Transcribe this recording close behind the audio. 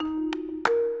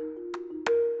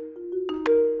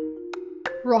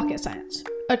Rocket science.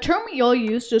 A term we all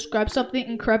use to describe something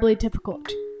incredibly difficult,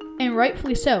 and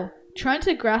rightfully so. Trying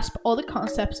to grasp all the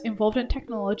concepts involved in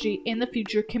technology in the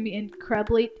future can be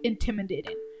incredibly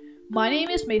intimidating. My name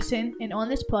is Mason, and on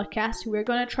this podcast, we're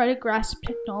going to try to grasp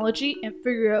technology and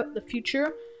figure out the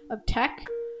future of tech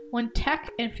when tech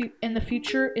and the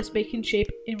future is making shape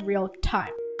in real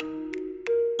time.